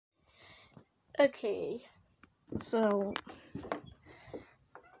Okay, so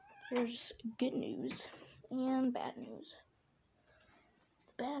here's good news and bad news.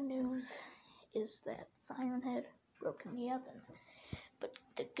 The bad news is that siren had broken the oven, but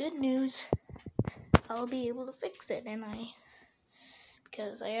the good news, I'll be able to fix it,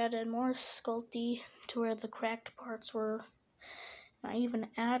 because I added more sculpty to where the cracked parts were. I even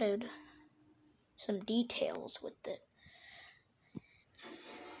added some details with it.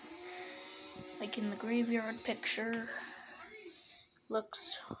 Like in the graveyard picture,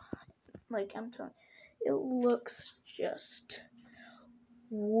 looks like, I'm telling you, it looks just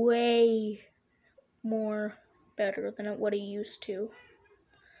way more better than what it used to.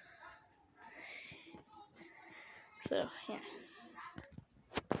 So, yeah.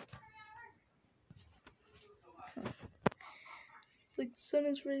 It's like the sun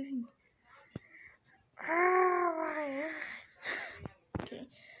is rising. Okay,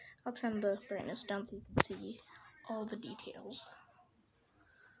 I'll turn the brightness down so you can see all the details.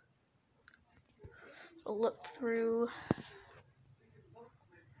 So look through.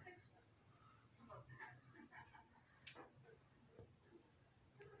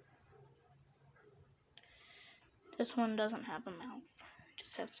 This one doesn't have a mouth, it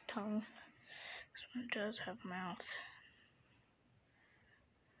just has a tongue. This one does have a mouth.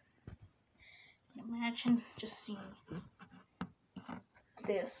 Imagine just seeing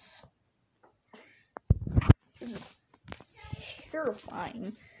this. This is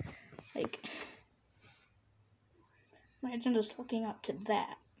terrifying. Like, imagine just looking up to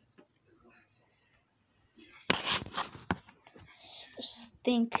that. Just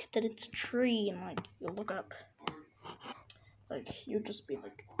think that it's a tree and like you look up. Like you'd just be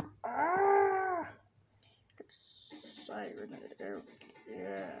like, ah! Siren,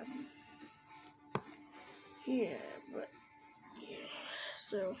 yeah, but yeah.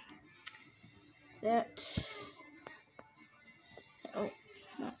 So that. Oh,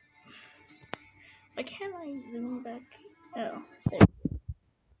 no. Why can't I zoom back? Oh, there.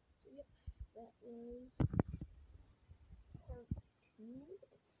 Yep, that was part 2.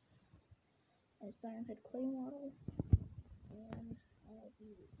 My siren head clay model, and I'll be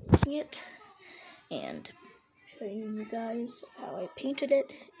making it and showing you guys how I painted it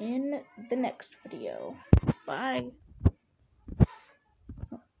in the next video. Bye.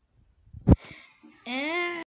 And